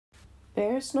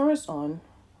Bear Snores On,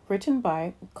 written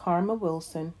by Karma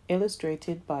Wilson,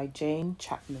 illustrated by Jane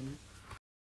Chapman.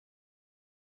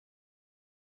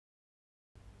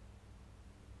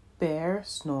 Bear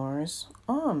snores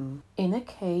on. In a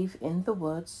cave in the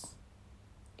woods,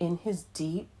 in his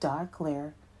deep dark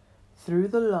lair, through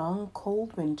the long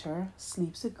cold winter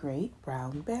sleeps a great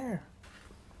brown bear.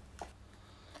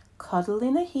 Cuddled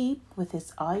in a heap with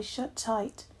his eyes shut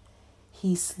tight,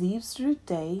 he sleeps through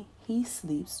the day, he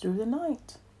sleeps through the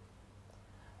night.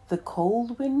 The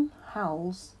cold wind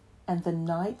howls and the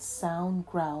night sound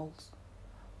growls,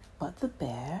 but the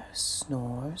bear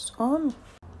snores on.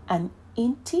 An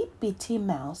inty bitty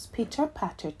mouse pitter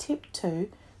patter tiptoe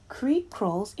creep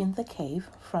crawls in the cave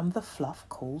from the fluff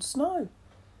cold snow.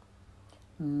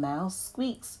 Mouse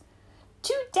squeaks,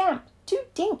 "Too damp, too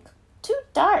dink, too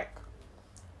dark."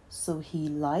 So he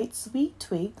lights wee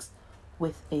twigs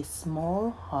with a small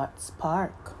hot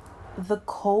spark. The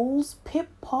coals pip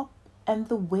pop and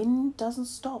the wind doesn't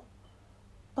stop,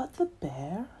 but the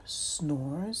bear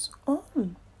snores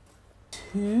on.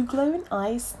 Two glowing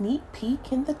eyes sneak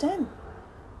peek in the den.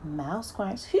 Mouse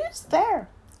cries, "Who's there?"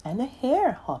 And a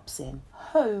hare hops in.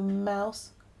 "Ho,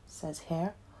 Mouse," says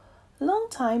Hare, "long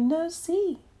time no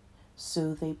see."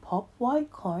 So they pop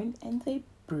white corn and they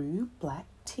brew black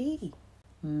tea.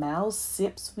 Mouse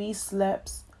sips wee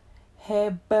slurps,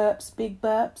 Hare burps big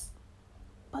burps,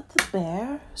 but the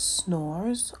bear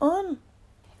snores on.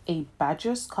 A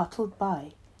badger scuttled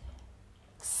by,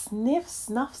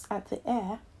 snuffs at the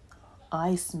air.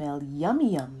 "I smell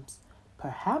yummy yums,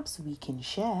 perhaps we can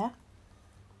share."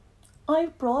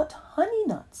 "I've brought honey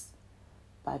nuts,"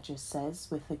 Badger says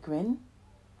with a grin.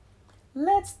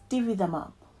 "Let's divvy them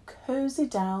up, cozy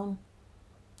down,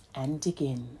 and dig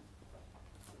in."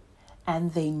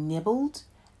 And they nibbled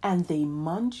and they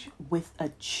munch with a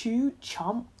chew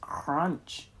chomp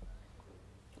crunch.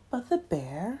 But the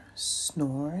bear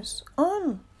snores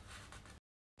on.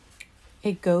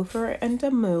 A gopher and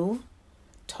a mole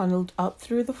tunneled up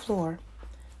through the floor.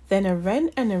 Then a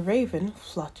wren and a raven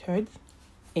fluttered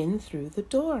in through the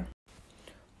door.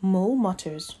 Mole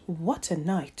mutters, "What a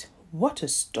night, what a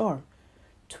storm,"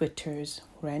 twitters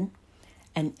wren,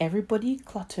 and everybody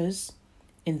clutters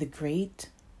in the great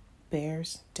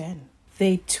bear's den.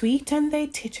 They tweet and they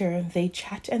titter, they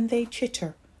chat and they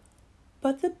chitter,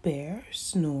 but the bear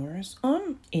snores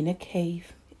on. In a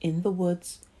cave in the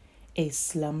woods, a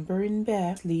slumbering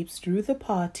bear sleeps through the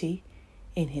party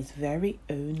in his very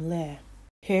own lair.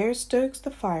 Hare stokes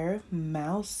the fire,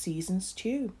 Mouse seasons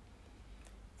stew.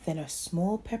 Then a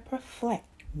small pepper fleck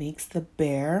makes the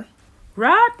bear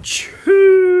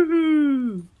 "Rachoo!"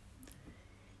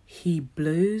 He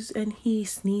blows and he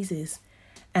sneezes,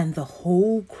 and the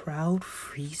whole crowd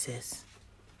freezes.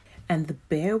 And the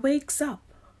bear wakes up.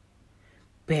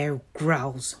 Bear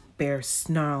growls, bear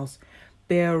snarls,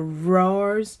 bear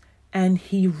roars, and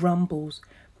he rumbles.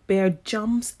 Bear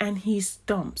jumps and he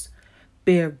stomps.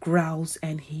 Bear growls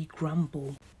and he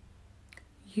grumbles.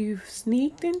 "You've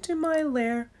sneaked into my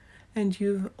lair and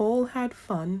you've all had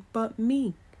fun but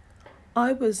me.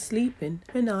 I was sleeping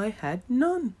and I had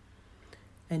none."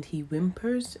 And he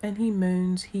whimpers and he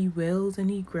moans, he wails and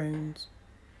he groans,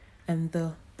 and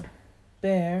the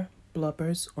bear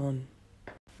blubbers on.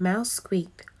 Mouse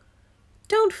squeaked,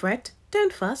 "Don't fret,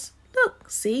 don't fuss, look,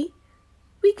 see,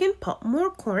 we can pop more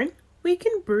corn, we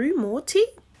can brew more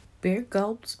tea." Bear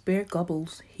gulps, bear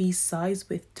gobbles, he sighs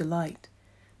with delight.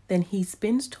 Then he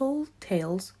spins tall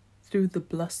tales through the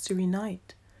blustery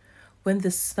night. When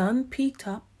the sun peeked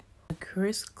up, a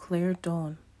crisp clear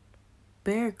dawn,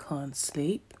 Bear can't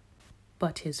sleep,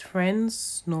 but his friends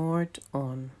snored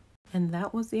on. And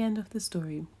that was the end of the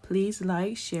story. Please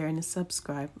like, share, and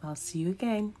subscribe. I'll see you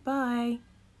again. Bye.